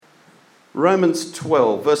Romans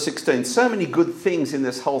 12, verse 16. So many good things in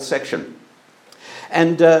this whole section.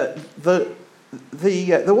 And the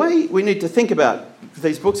way we need to think about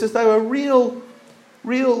these books is they were real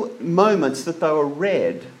moments that they were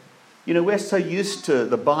read. You know, we're so used to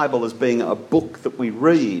the Bible as being a book that we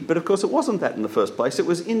read, but of course it wasn't that in the first place. It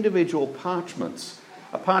was individual parchments.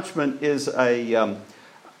 A parchment is a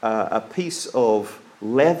piece of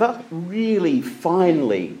leather, really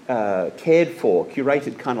finely cared for,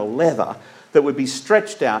 curated kind of leather that would be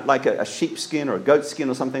stretched out like a sheepskin or a goat skin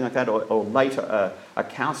or something like that, or later a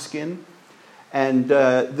cow skin. And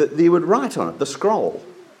you would write on it, the scroll.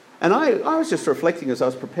 And I was just reflecting as I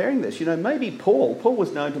was preparing this, you know, maybe Paul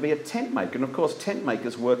was known to be a tent maker, and of course tent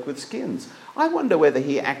makers work with skins. I wonder whether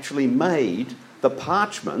he actually made the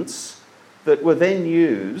parchments that were then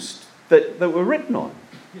used, that were written on.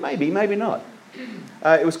 Maybe not.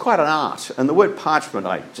 It was quite an art, and the word parchment,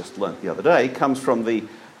 I just learnt the other day, comes from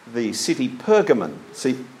the city Pergamon.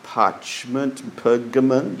 See, parchment,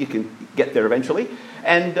 Pergamon, you can get there eventually.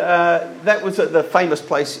 And that was the famous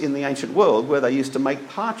place in the ancient world where they used to make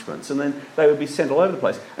parchments, and then they would be sent all over the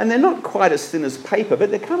place. And they're not quite as thin as paper, but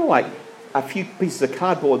they're kind of like a few pieces of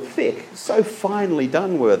cardboard thick. So finely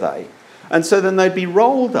done were they. And so then they'd be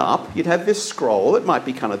rolled up. You'd have this scroll. It might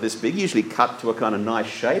be kind of this big, usually cut to a kind of nice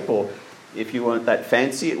shape, or if you weren't that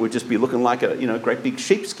fancy, it would just be looking like a great big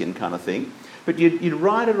sheepskin kind of thing. But you'd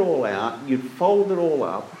write it all out, you'd fold it all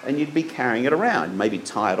up, and you'd be carrying it around, maybe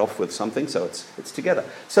tie it off with something so it's together.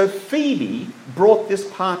 So Phoebe brought this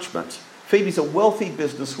parchment. Phoebe's a wealthy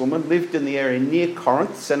businesswoman, lived in the area near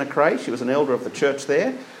Corinth, Cenchreae. She was an elder of the church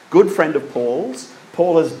there, good friend of Paul's.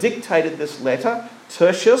 Paul has dictated this letter.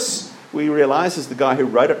 Tertius, we realise, is the guy who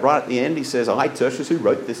wrote it right at the end. He says, I, Tertius, who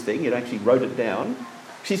wrote this thing. He actually wrote it down.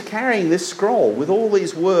 She's carrying this scroll with all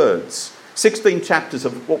these words. 16 chapters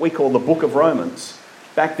of what we call the Book of Romans.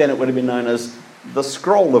 Back then it would have been known as the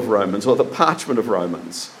Scroll of Romans or the Parchment of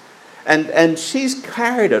Romans. And she's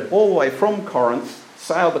carried it all the way from Corinth,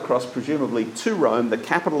 sailed across presumably to Rome, the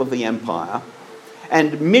capital of the empire,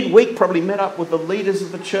 and midweek probably met up with the leaders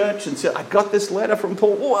of the church and said, I got this letter from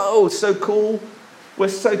Paul. Whoa, so cool. We're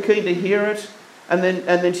so keen to hear it. And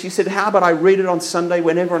then she said, how about I read it on Sunday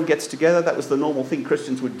when everyone gets together? That was the normal thing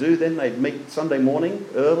Christians would do then. They'd meet Sunday morning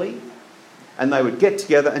early. And they would get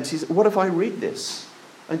together, and she said, what if I read this?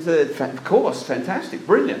 And said, of course, fantastic,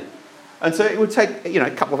 brilliant. And so it would take,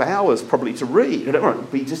 a couple of hours probably to read. And everyone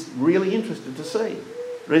would be just really interested to see,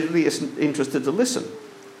 really interested to listen.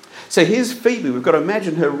 So here's Phoebe. We've got to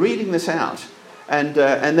imagine her reading this out. And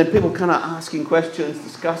then people kind of asking questions,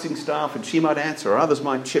 discussing stuff, and she might answer, or others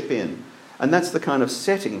might chip in. And that's the kind of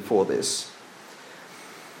setting for this.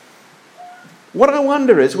 What I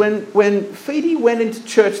wonder is when Phoebe went into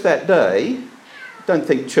church that day, don't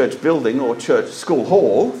think church building or church school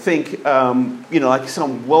hall, think, like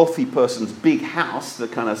some wealthy person's big house, the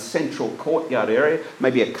kind of central courtyard area,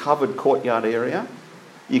 maybe a covered courtyard area.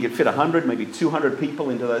 You could fit 100, maybe 200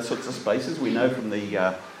 people into those sorts of spaces. We know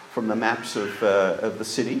from the maps of the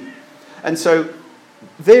city. And so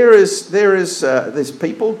there's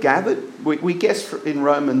people gathered. We guess in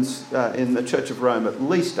Romans, in the Church of Rome, at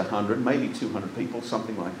least 100, maybe 200 people,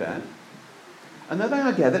 something like that. And there they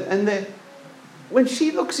are gathered, and when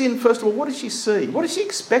she looks in, first of all, what does she see? What is she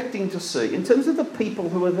expecting to see in terms of the people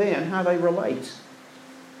who are there and how they relate?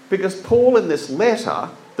 Because Paul, in this letter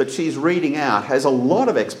that she's reading out, has a lot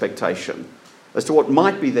of expectation as to what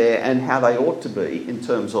might be there and how they ought to be in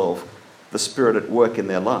terms of the Spirit at work in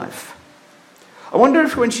their life. I wonder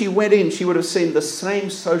if when she went in, she would have seen the same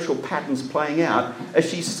social patterns playing out as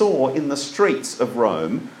she saw in the streets of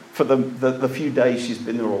Rome for the few days she's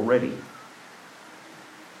been there already.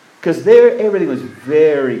 Because there, everything was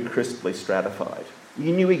very crisply stratified.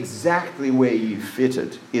 You knew exactly where you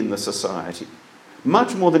fitted in the society.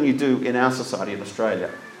 Much more than you do in our society in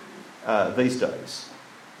Australia these days.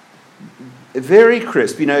 Very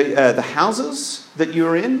crisp. The houses that you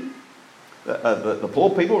were in, the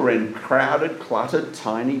poor people were in crowded, cluttered,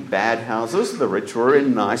 tiny, bad houses. The rich were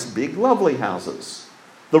in nice, big, lovely houses.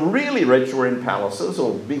 The really rich were in palaces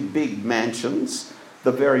or big, big mansions.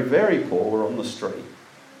 The very, very poor were on the street.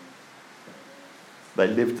 They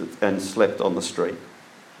lived and slept on the street.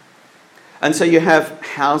 And so you have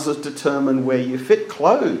houses determine where you fit,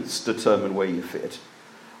 clothes determine where you fit.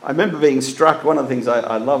 I remember being struck, one of the things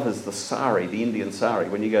I love is the sari, the Indian sari,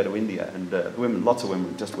 when you go to India, and lots of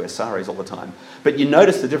women just wear saris all the time. But you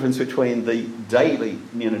notice the difference between the daily,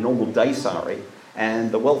 normal day sari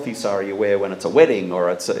and the wealthy sari you wear when it's a wedding or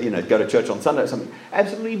it's, go to church on Sunday or something.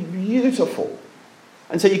 Absolutely beautiful.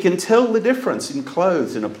 And so you can tell the difference in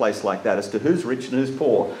clothes in a place like that as to who's rich and who's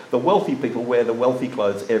poor. The wealthy people wear the wealthy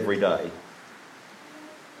clothes every day.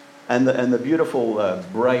 And the beautiful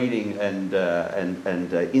braiding and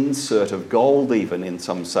insert of gold even in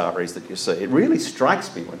some saris that you see. It really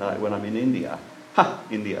strikes me when I'm in India.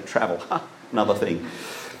 India, travel, another thing.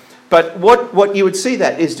 But what you would see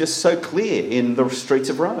that is just so clear in the streets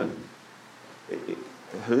of Rome.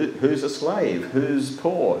 Who's a slave? Who's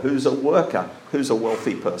poor? Who's a worker? Who's a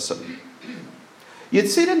wealthy person? You'd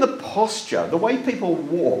see it in the posture, the way people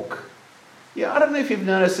walk. Yeah, I don't know if you've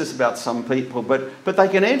noticed this about some people, but they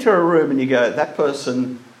can enter a room and you go, that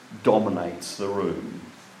person dominates the room.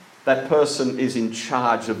 That person is in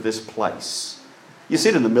charge of this place. You see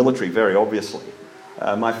it in the military very obviously.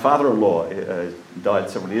 My father-in-law died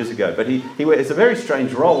several years ago, but it's a very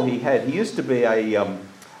strange role he had. He used to be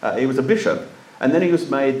he was a bishop, and then he was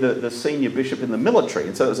made the senior bishop in the military,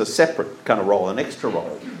 and so it was a separate kind of role, an extra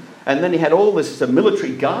role. And then he had all this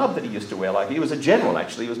military garb that he used to wear. Like he was a general,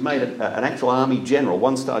 actually. He was made an actual army general,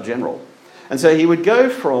 one-star general. And so he would go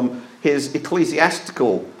from his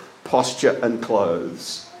ecclesiastical posture and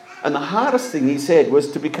clothes. And the hardest thing, he said,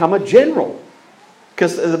 was to become a general.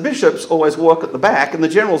 Because the bishops always walk at the back and the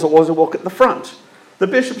generals always walk at the front. The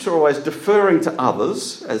bishops are always deferring to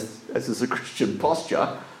others, as is a Christian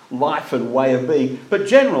posture, life and way of being. But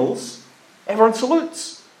generals, everyone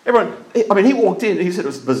salutes. He walked in, he said it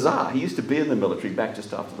was bizarre. He used to be in the military back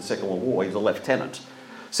just after the Second World War. He was a lieutenant.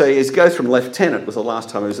 So he goes from lieutenant, was the last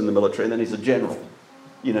time he was in the military, and then he's a general,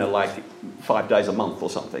 like 5 days a month or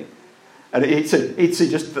something. And he'd see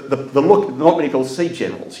just the look, not many people see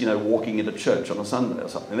generals, walking into church on a Sunday or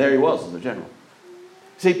something. There he was as a general.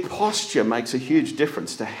 See, posture makes a huge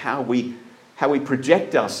difference to how we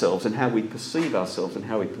project ourselves and how we perceive ourselves and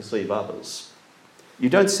how we perceive others. You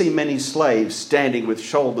don't see many slaves standing with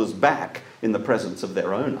shoulders back in the presence of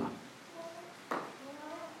their owner.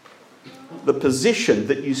 The position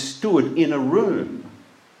that you stood in a room,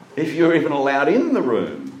 if you're even allowed in the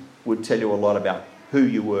room, would tell you a lot about who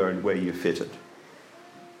you were and where you fitted.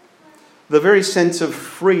 The very sense of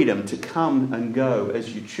freedom to come and go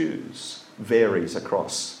as you choose varies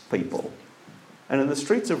across people. And in the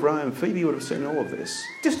streets of Rome, Phoebe would have seen all of this,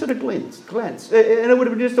 just at a glance. And it would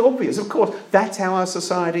have been just obvious. Of course, that's how our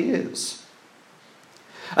society is.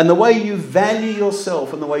 And the way you value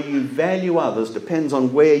yourself and the way you value others depends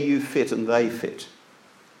on where you fit and they fit.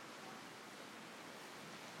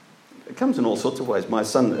 It comes in all sorts of ways. My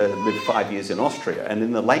son lived 5 years in Austria, and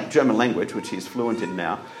in the German language, which he's fluent in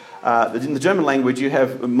now, in the German language you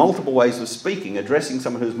have multiple ways of speaking, addressing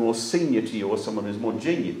someone who's more senior to you or someone who's more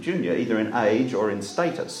junior, either in age or in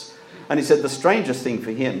status. And he said the strangest thing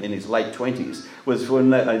for him in his late 20s was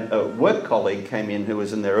when a work colleague came in who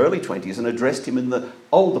was in their early 20s and addressed him in the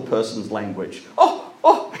older person's language.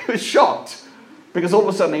 Oh, he was shocked, because all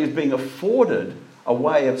of a sudden he was being afforded a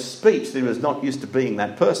way of speech that he was not used to being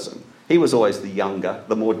that person. He was always the younger,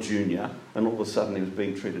 the more junior, and all of a sudden he was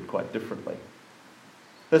being treated quite differently.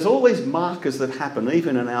 There's all these markers that happen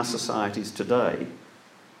even in our societies today.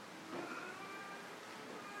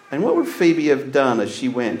 And what would Phoebe have done as she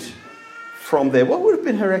went from there? What would have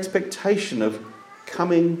been her expectation of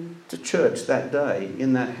coming to church that day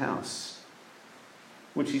in that house?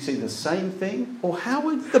 Would she see the same thing? Or how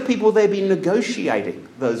would the people there be negotiating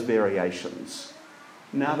those variations?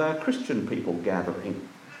 Now they're Christian people gathering.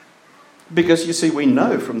 Because, you see, we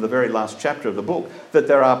know from the very last chapter of the book that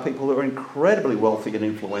there are people who are incredibly wealthy and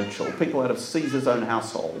influential, people out of Caesar's own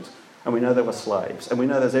household, and we know they were slaves, and we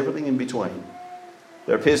know there's everything in between.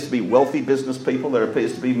 There appears to be wealthy business people, there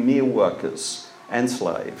appears to be mere workers and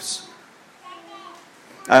slaves.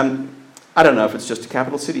 I don't know if it's just a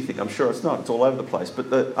capital city thing, I'm sure it's not, it's all over the place,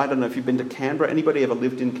 but I don't know if you've been to Canberra. Anybody ever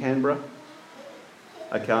lived in Canberra?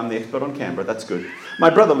 Okay, I'm the expert on Canberra, that's good. My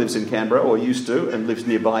brother lives in Canberra, or used to, and lives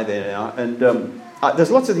nearby there now. And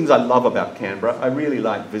there's lots of things I love about Canberra. I really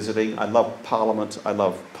like visiting. I love Parliament. I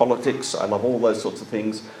love politics. I love all those sorts of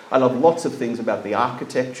things. I love lots of things about the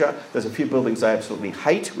architecture. There's a few buildings I absolutely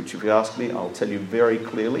hate, which if you ask me, I'll tell you very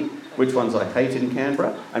clearly which ones I hate in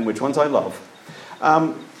Canberra and which ones I love.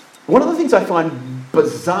 One of the things I find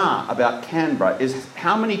bizarre about Canberra is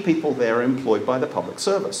how many people there are employed by the public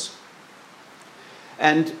service.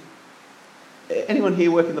 And anyone here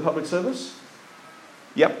work in the public service?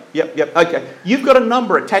 Yep. Okay. You've got a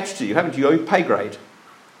number attached to you, haven't you? Your pay grade.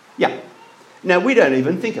 Yeah. Now, we don't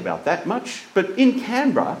even think about that much. But in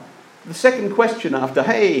Canberra, the second question after,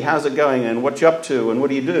 hey, how's it going and what you up to and what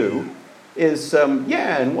do you do, is,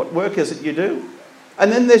 and what work is it you do?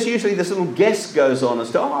 And then there's usually this little guess goes on as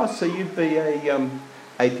to, so you'd be a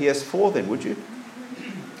APS 4 then, would you?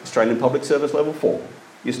 Australian Public Service Level 4.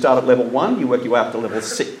 You start at level 1, you work your way up to level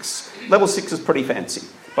 6. Level 6 is pretty fancy.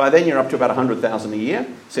 By then you're up to about 100,000 a year.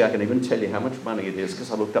 See, I can even tell you how much money it is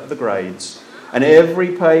because I looked up the grades. And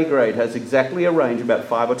every pay grade has exactly a range, about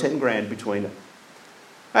 5 or 10 grand between it.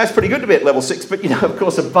 That's pretty good to be at level 6, but of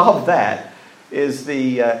course above that is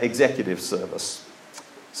the executive service.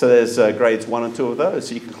 So there's grades 1 and 2 of those,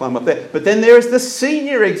 so you can climb up there. But then there is the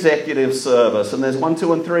senior executive service, and there's 1,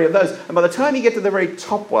 2 and 3 of those. And by the time you get to the very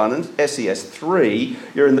top one, SES 3,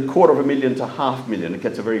 you're in the $250,000 to $500,000. It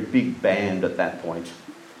gets a very big band at that point.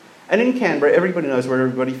 And in Canberra, everybody knows where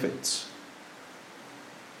everybody fits.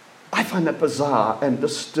 I find that bizarre and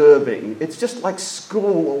disturbing. It's just like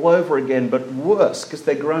school all over again, but worse, because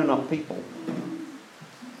they're grown-up people.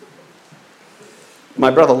 My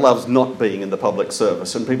brother loves not being in the public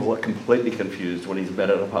service, and people are completely confused when he's met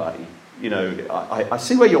at a party. I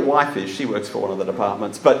see where your wife is. She works for one of the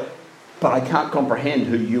departments, but I can't comprehend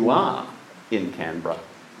who you are in Canberra.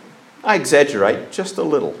 I exaggerate just a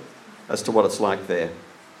little as to what it's like there.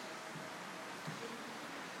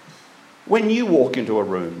 When you walk into a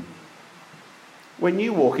room, when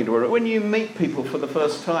you meet people for the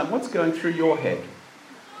first time, what's going through your head?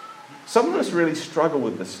 Some of us really struggle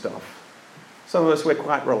with this stuff. Some of us, we're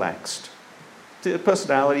quite relaxed. It's a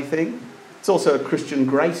personality thing. It's also a Christian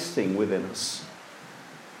grace thing within us.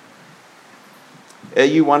 Are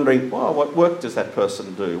you wondering, what work does that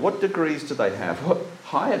person do? What degrees do they have? What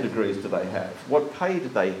higher degrees do they have? What pay do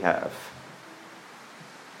they have?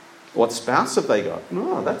 What spouse have they got?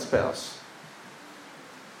 No, that spouse.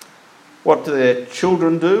 What do their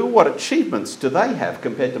children do? What achievements do they have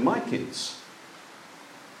compared to my kids?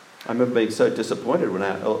 I remember being so disappointed when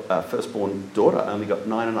our firstborn daughter only got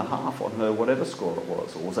 9.5 on her whatever score it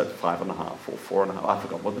was. Or was that 5.5 or 4.5? I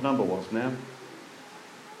forgot what the number was now.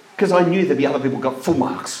 Because I knew that the other people got full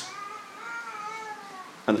marks.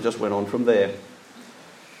 And it just went on from there.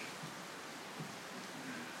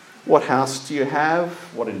 What house do you have?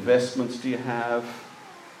 What investments do you have?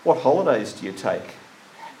 What holidays do you take?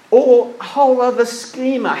 Or a whole other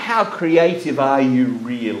schema. How creative are you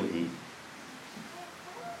really?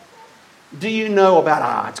 Do you know about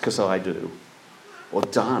art? Because I do. Or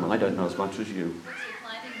darn, I don't know as much as you.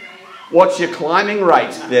 What's your climbing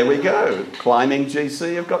rate? There we go. Climbing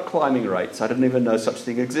GC have got climbing rates. I didn't even know such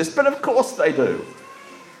thing exists, but of course they do.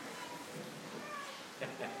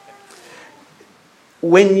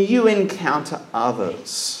 When you encounter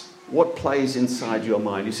others, what plays inside your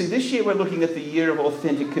mind? You see, this year we're looking at the year of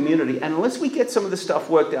authentic community, and unless we get some of the stuff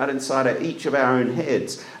worked out inside each of our own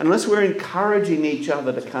heads, unless we're encouraging each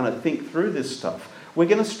other to kind of think through this stuff, we're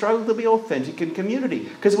going to struggle to be authentic in community,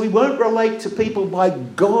 because we won't relate to people by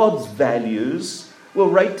God's values, we'll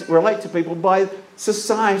relate to people by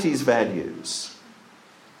society's values.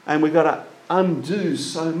 And we've got to undo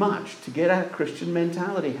so much to get our Christian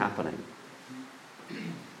mentality happening.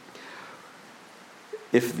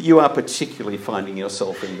 If you are particularly finding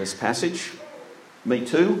yourself in this passage, me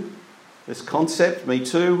too, this concept, me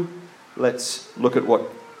too, let's look at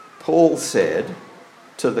what Paul said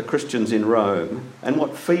to the Christians in Rome and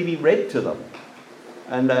what Phoebe read to them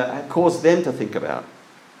and caused them to think about.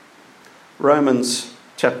 Romans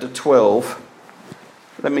chapter 12,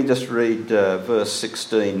 let me just read verse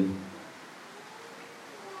 16.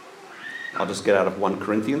 I'll just get out of 1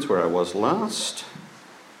 Corinthians where I was last.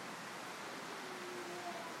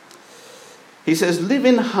 He says, live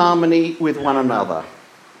in harmony with one another.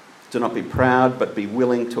 Do not be proud, but be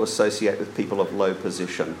willing to associate with people of low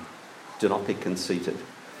position. Do not be conceited.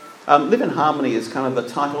 Live in harmony is kind of the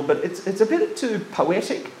title, but it's a bit too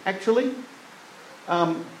poetic, actually.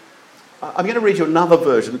 I'm going to read you another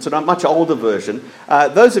version. It's a much older version.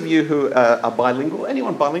 Those of you who are bilingual,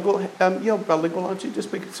 anyone bilingual? You're bilingual, aren't you? Just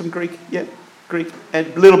speak some Greek? Yeah, Greek and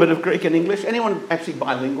a little bit of Greek and English. Anyone actually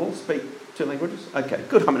bilingual? Speak 2 languages? Okay,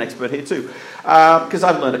 good. I'm an expert here too. Because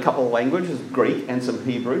I've learned a couple of languages, Greek and some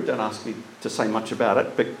Hebrew. Don't ask me to say much about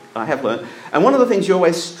it, but I have learned. And one of the things you're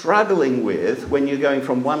always struggling with when you're going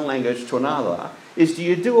from one language to another is, do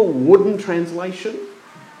you do a wooden translation?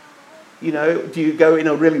 You know, do you go in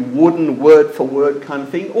a really wooden word for word kind of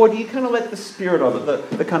thing? Or do you kind of let the spirit of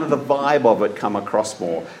it, the kind of the vibe of it come across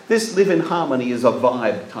more? This live in harmony is a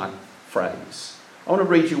vibe type phrase. I want to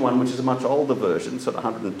read you one which is a much older version, sort of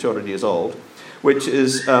 100 and 200 years old, which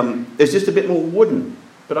is just a bit more wooden,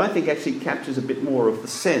 but I think actually captures a bit more of the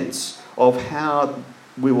sense of how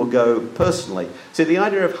we will go personally. So the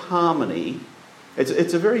idea of harmony,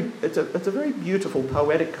 it's a very beautiful,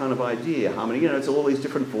 poetic kind of idea, harmony. You know, it's all these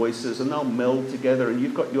different voices and they'll meld together and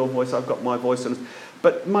you've got your voice, I've got my voice.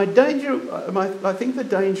 But I think the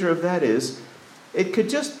danger of that is It could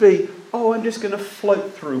just be, oh, I'm just going to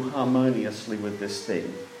float through harmoniously with this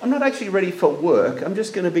thing. I'm not actually ready for work. I'm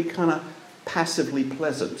just going to be kind of passively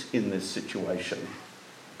pleasant in this situation.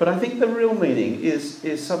 But I think the real meaning is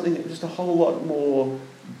something that just a whole lot more...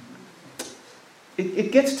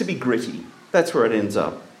 It gets to be gritty. That's where it ends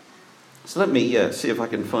up. So let me see if I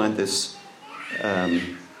can find this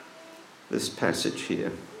this passage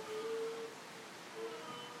here.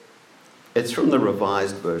 It's from the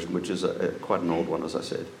Revised Version, which is quite an old one, as I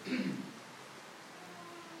said.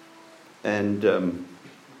 And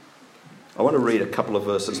I want to read a couple of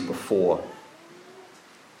verses before.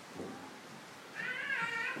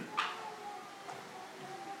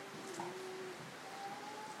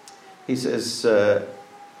 He says,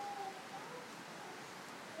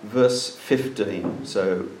 verse 15,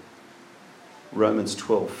 so Romans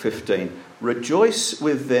 12:15, rejoice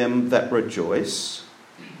with them that rejoice,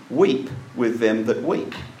 weep with them that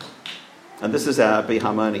weep. And this is our be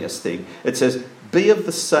harmonious thing. It says, be of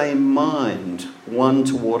the same mind one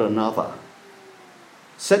toward another.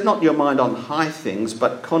 Set not your mind on high things,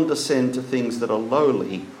 but condescend to things that are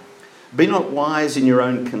lowly. Be not wise in your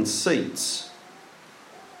own conceits.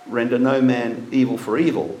 Render no man evil for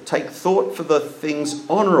evil. Take thought for the things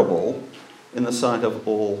honourable in the sight of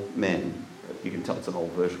all men. You can tell it's an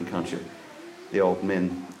old version, can't you? The old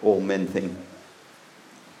men, all men thing.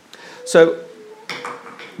 So,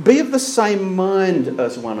 be of the same mind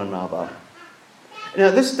as one another. Now,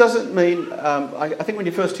 this doesn't mean, I think when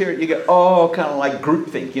you first hear it, you go, oh, kind of like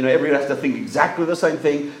groupthink. You know, everybody has to think exactly the same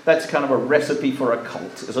thing. That's kind of a recipe for a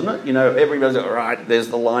cult, isn't it? You know, everybody's like, all right, there's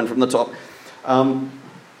the line from the top.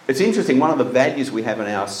 It's interesting, one of the values we have in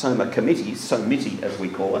our Soma committee, SOMITI as we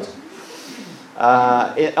call it,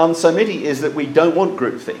 on SOMITI is that we don't want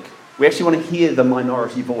groupthink. We actually want to hear the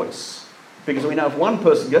minority voice. Because we know if one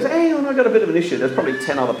person goes, hey, I've got a bit of an issue, there's probably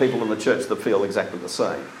 10 other people in the church that feel exactly the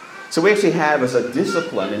same. So we actually have as a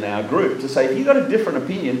discipline in our group to say, if you've got a different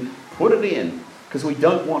opinion, put it in, because we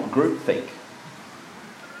don't want groupthink.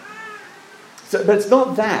 So, but it's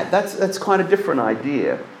not that. That's quite a different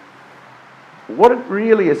idea. What it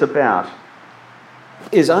really is about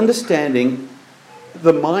is understanding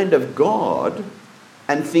the mind of God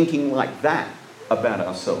and thinking like that about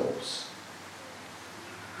ourselves.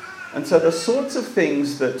 And so the sorts of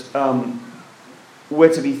things that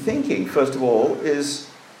we're to be thinking, first of all, is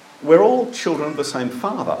we're all children of the same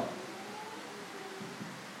Father.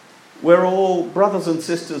 We're all brothers and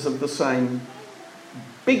sisters of the same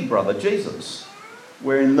big brother, Jesus.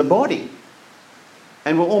 We're in the body.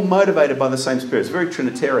 And we're all motivated by the same Spirit. It's a very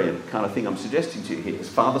Trinitarian kind of thing I'm suggesting to you here. It's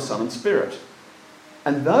Father, Son and Spirit.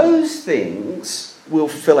 And those things will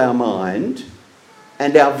fill our mind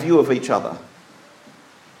and our view of each other.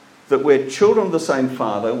 That we're children of the same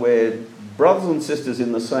Father, we're brothers and sisters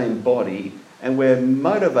in the same body, and we're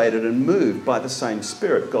motivated and moved by the same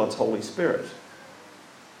Spirit, God's Holy Spirit.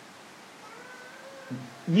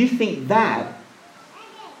 You think that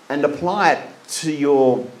and apply it to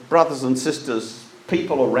your brothers and sisters,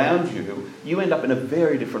 people around you, you end up in a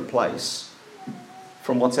very different place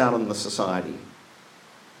from what's out in the society.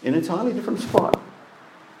 In an entirely different spot.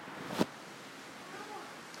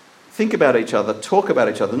 Think about each other, talk about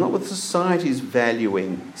each other, not with society's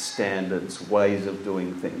valuing standards, ways of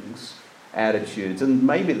doing things, attitudes, and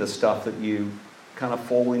maybe the stuff that you kind of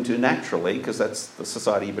fall into naturally because that's the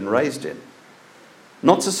society you've been raised in.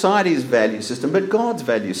 Not society's value system, but God's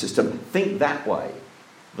value system. Think that way,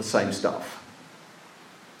 the same stuff.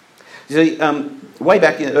 You see, way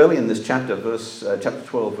back early in this chapter, chapter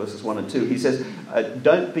 12, verses 1 and 2, he says,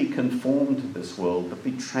 don't be conformed to this world, but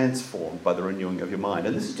be transformed by the renewing of your mind.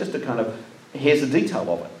 And this is just a kind of, here's the detail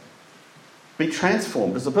of it. Be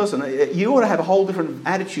transformed as a person. You ought to have a whole different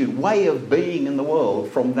attitude, way of being in the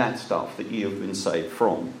world from that stuff that you have been saved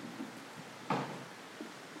from.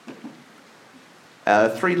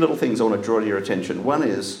 3 little things I want to draw to your attention. One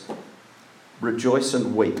is, rejoice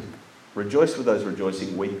and weep. Rejoice with those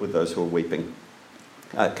rejoicing, weep with those who are weeping.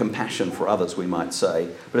 Compassion for others, we might say.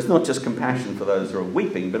 But it's not just compassion for those who are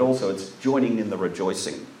weeping, but also it's joining in the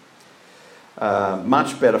rejoicing.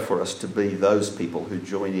 Much better for us to be those people who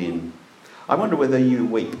join in. I wonder whether you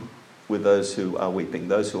weep with those who are weeping,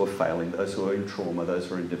 those who are failing, those who are in trauma, those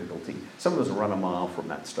who are in difficulty. Some of us run a mile from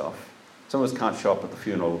that stuff. Some of us can't show up at the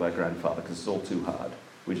funeral of our grandfather because it's all too hard.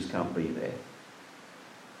 We just can't be there.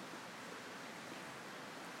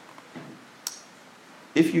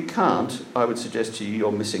 If you can't, I would suggest to you,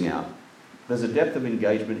 you're missing out. There's a depth of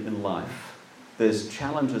engagement in life. There's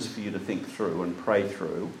challenges for you to think through and pray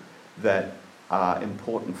through that are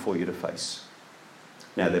important for you to face.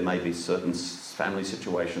 Now, there may be certain family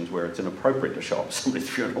situations where it's inappropriate to show up at somebody's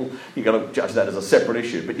funeral. You've got to judge that as a separate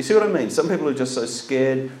issue. But you see what I mean? Some people are just so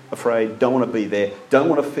scared, afraid, don't want to be there, don't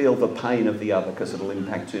want to feel the pain of the other because it'll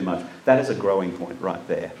impact too much. That is a growing point right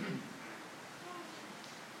there.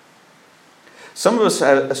 Some of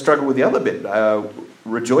us struggle with the other bit,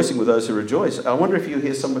 rejoicing with those who rejoice. I wonder if you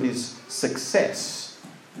hear somebody's success,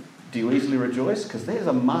 do you easily rejoice? Because there's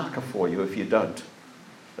a marker for you if you don't.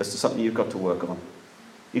 That's something you've got to work on.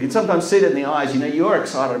 You can sometimes see it in the eyes. You're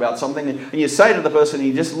excited about something and you say to the person, and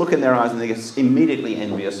you just look in their eyes and they get immediately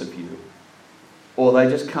envious of you. Or they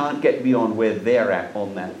just can't get beyond where they're at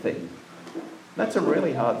on that thing. That's a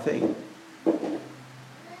really hard thing.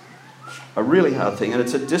 A really hard thing, and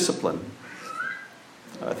it's a discipline.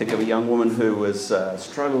 I think of a young woman who has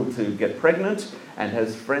struggled to get pregnant and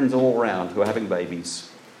has friends all around who are having babies.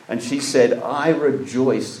 And she said, I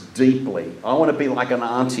rejoice deeply. I want to be like an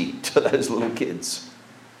auntie to those little kids.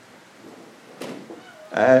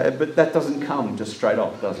 But that doesn't come just straight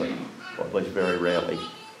off, does it? Or at least very rarely.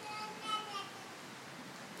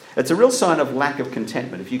 It's a real sign of lack of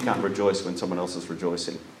contentment if you can't rejoice when someone else is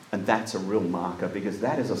rejoicing. And that's a real marker, because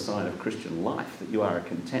that is a sign of Christian life, that you are a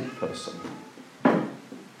content person.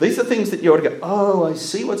 These are things that you ought to go, oh, I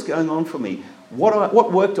see what's going on for me.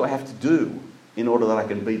 What work do I have to do in order that I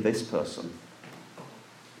can be this person?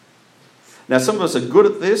 Now, some of us are good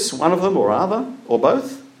at this, one of them or other, or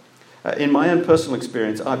both. In my own personal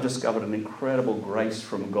experience, I've discovered an incredible grace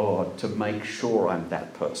from God to make sure I'm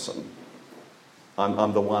that person.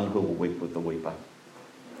 I'm the one who will weep with the weeper.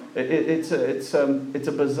 It's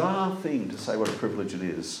a bizarre thing to say what a privilege it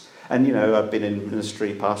is. And, I've been in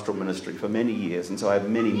ministry, pastoral ministry, for many years, and so I have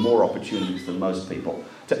many more opportunities than most people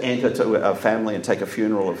to enter to a family and take a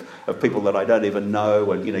funeral of people that I don't even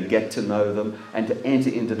know and, get to know them and to enter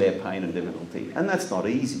into their pain and difficulty. And that's not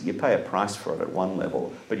easy. You pay a price for it at one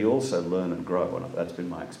level, but you also learn and grow, and that's been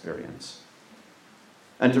my experience.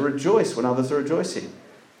 And to rejoice when others are rejoicing.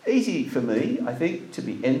 Easy for me, I think, to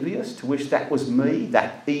be envious, to wish that was me,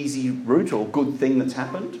 that easy route or good thing that's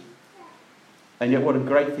happened. And yet what a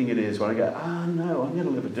great thing it is when I go, no, I'm going to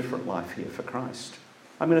live a different life here for Christ.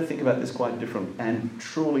 I'm going to think about this quite different and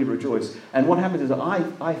truly rejoice. And what happens is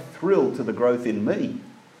I thrill to the growth in me.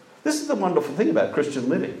 This is the wonderful thing about Christian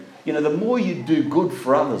living. The more you do good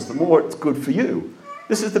for others, the more it's good for you.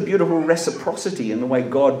 This is the beautiful reciprocity in the way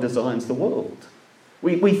God designs the world.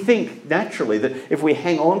 We think naturally that if we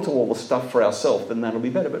hang on to all the stuff for ourselves, then that'll be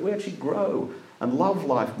better. But we actually grow and love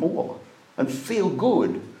life more and feel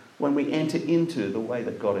good when we enter into the way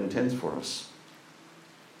that God intends for us.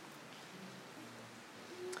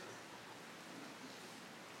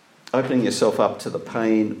 Opening yourself up to the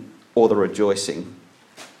pain or the rejoicing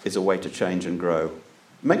is a way to change and grow.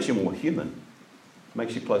 It makes you more human. It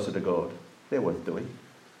makes you closer to God. They're worth doing.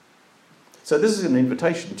 So this is an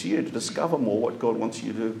invitation to you to discover more what God wants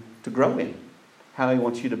you to grow in, how he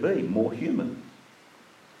wants you to be more human.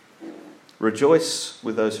 Rejoice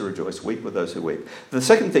with those who rejoice, weep with those who weep. The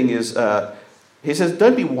second thing is, he says,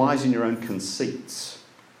 don't be wise in your own conceits.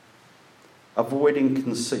 Avoiding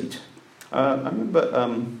conceit. I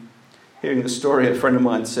remember hearing the story. A friend of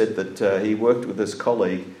mine said that he worked with this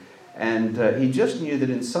colleague, and he just knew that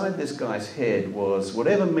inside this guy's head was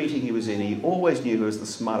whatever meeting he was in, he always knew he was the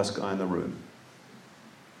smartest guy in the room.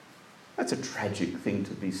 That's a tragic thing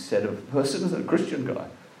to be said of a person as a Christian guy.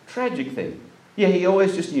 Tragic thing. Yeah, he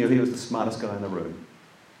always just knew he was the smartest guy in the room.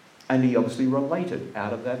 And he obviously related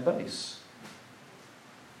out of that base.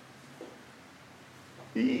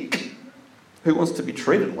 Who wants to be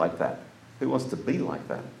treated like that? Who wants to be like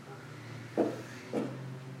that?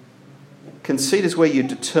 Conceit is where you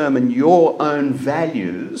determine your own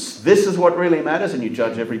values. This is what really matters, and you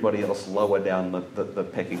judge everybody else lower down the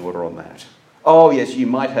pecking order on that. Oh, yes, you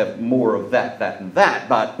might have more of that, and that,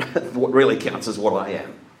 but what really counts is what I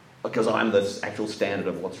am, because I'm the actual standard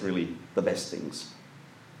of what's really the best things.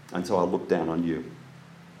 And so I'll look down on you.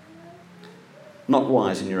 Not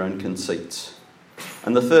wise in your own conceits.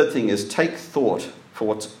 And the third thing is take thought for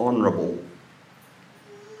what's honourable.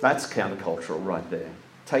 That's countercultural right there.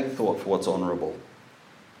 Take thought for what's honourable.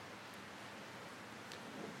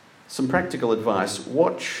 Some practical advice.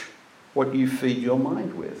 Watch what you feed your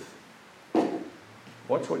mind with.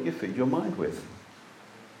 Watch what you feed your mind with.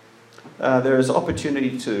 There is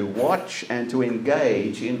opportunity to watch and to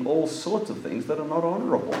engage in all sorts of things that are not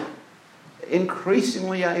honourable.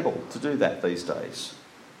 Increasingly able to do that these days.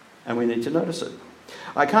 And we need to notice it.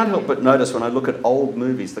 I can't help but notice when I look at old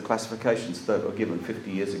movies, the classifications that were given 50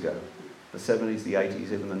 years ago. The 70s, the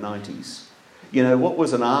 80s, even the 90s. What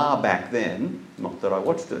was an R back then, not that I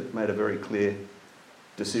watched it, made a very clear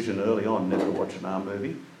decision early on never to watch an R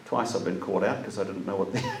movie. Twice I've been caught out because I didn't know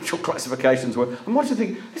what the actual classifications were. I'm watching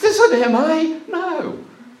thinking, is this an MA? No.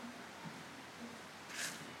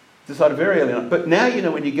 Decided very early on. But now,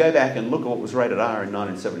 when you go back and look at what was rated R in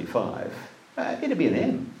 1975, it'd be an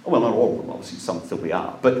M. Well, not all of them, obviously, some would still be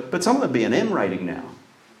R. But some of them would be an M rating now.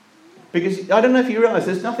 Because I don't know if you realise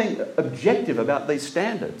there's nothing objective about these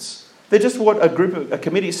standards. They're just what a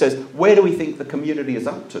committee says, where do we think the community is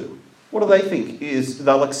up to? What do they think is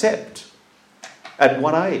they'll accept? At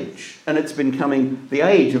what age? And it's becoming, the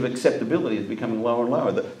age of acceptability is becoming lower and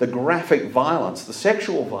lower. The graphic violence, the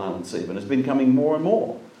sexual violence even, is becoming more and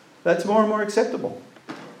more. That's more and more acceptable.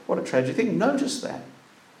 What a tragic thing. Notice that.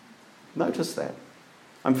 Notice that.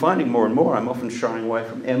 I'm finding more and more I'm often shying away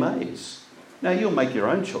from MAs. Now, you'll make your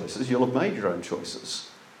own choices. You'll have made your own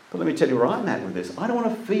choices. But let me tell you where I'm at with this. I don't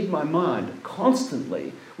want to feed my mind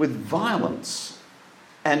constantly with violence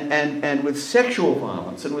and with sexual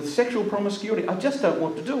violence and with sexual promiscuity. I just don't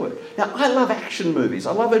want to do it. Now, I love action movies.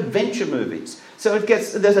 I love adventure movies. So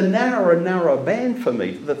there's a narrower and narrower band for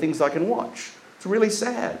me, the things I can watch. It's really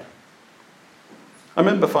sad. I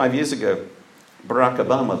remember 5 years ago, Barack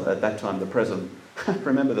Obama, at that time the president,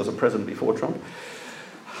 remember there was a president before Trump?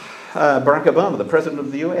 Barack Obama, the president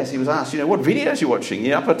of the US, he was asked, what videos are you watching?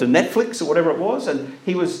 You up to Netflix or whatever it was? And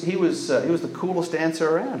he was the coolest answer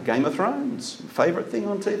around. Game of Thrones, favourite thing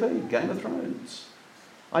on TV, Game of Thrones.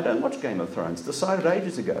 I don't watch Game of Thrones, decided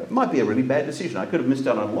ages ago. It might be a really bad decision. I could have missed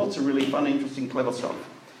out on lots of really fun, interesting, clever stuff.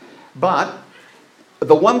 But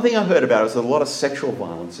the one thing I heard about is there's a lot of sexual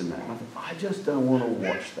violence in that. And I thought, I just don't want to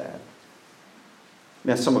watch that.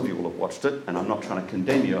 Now, some of you will have watched it, and I'm not trying to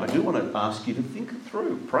condemn you. I do want to ask you to think it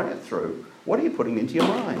through, pray it through. What are you putting into your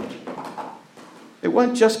mind? It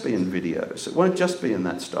won't just be in videos. It won't just be in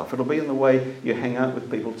that stuff. It'll be in the way you hang out with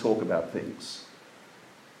people, talk about things.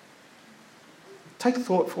 Take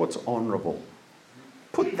thought for what's honourable.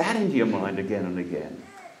 Put that into your mind again and again.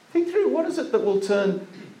 Think through, what is it that will turn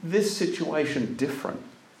this situation different?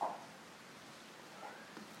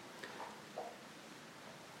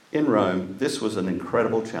 In Rome, this was an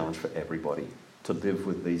incredible challenge for everybody, to live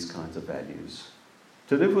with these kinds of values.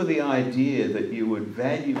 To live with the idea that you would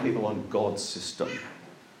value people on God's system.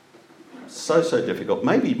 So difficult.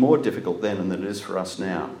 Maybe more difficult then than it is for us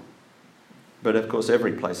now. But of course,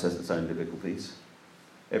 every place has its own difficulties.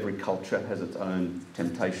 Every culture has its own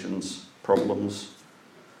temptations, problems.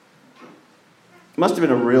 It must have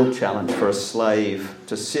been a real challenge for a slave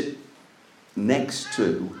to sit next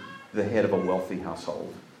to the head of a wealthy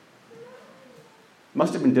household.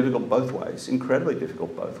 Must have been difficult both ways, incredibly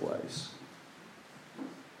difficult both ways.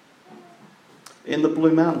 In the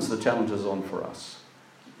Blue Mountains, the challenge is on for us.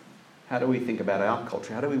 How do we think about our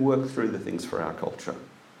culture? How do we work through the things for our culture?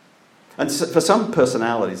 And so for some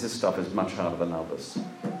personalities, this stuff is much harder than others.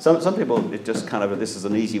 Some people, it just kind of, this is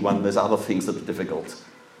an easy one, there's other things that are difficult.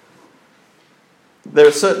 There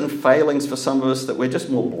are certain failings for some of us that we're just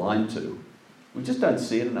more blind to. We just don't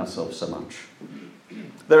see it in ourselves so much.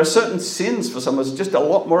 There are certain sins for some of us just a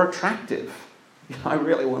lot more attractive. I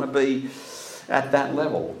really want to be at that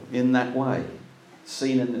level, in that way,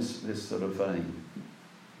 seen in this sort of vein.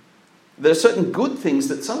 There are certain good things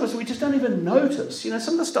that some of us, we just don't even notice.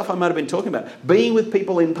 Some of the stuff I might have been talking about, being with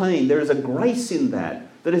people in pain, there is a grace in that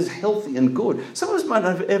is healthy and good. Some of us might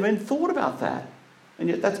not have even thought about that. And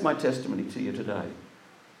yet that's my testimony to you today.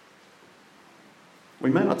 We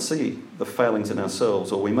may not see the failings in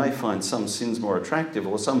ourselves, or we may find some sins more attractive,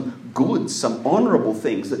 or some goods, some honourable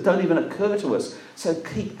things that don't even occur to us. So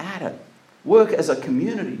keep at it. Work as a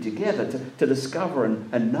community together to discover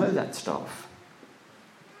and know that stuff.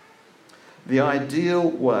 The ideal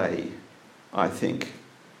way, I think,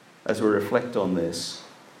 as we reflect on this,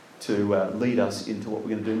 to lead us into what we're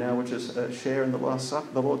going to do now, which is share in the Lord's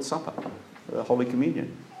Supper, the Holy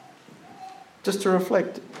Communion. Just to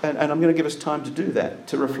reflect, and I'm going to give us time to do that,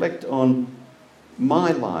 to reflect on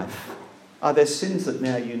my life. Are there sins that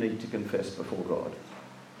now you need to confess before God?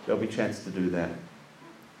 There'll be a chance to do that.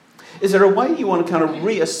 Is there a way you want to kind of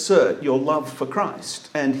reassert your love for Christ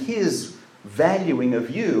and his valuing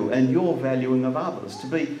of you and your valuing of others?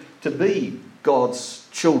 To be God's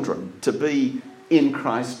children, to be in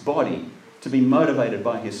Christ's body, to be motivated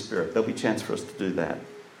by his Spirit. There'll be a chance for us to do that.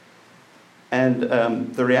 And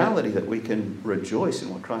the reality that we can rejoice in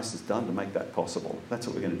what Christ has done to make that possible. That's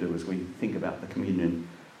what we're going to do as we think about the communion.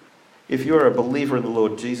 If you're a believer in the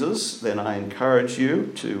Lord Jesus, then I encourage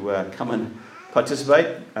you to come and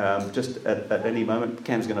participate. Just at any moment,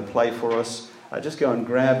 Cam's going to play for us. Just go and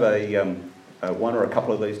grab one or a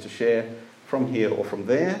couple of these to share from here or from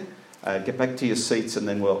there. Get back to your seats and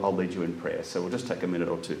then I'll lead you in prayer. So we'll just take a minute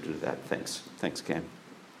or two to do that. Thanks, Cam.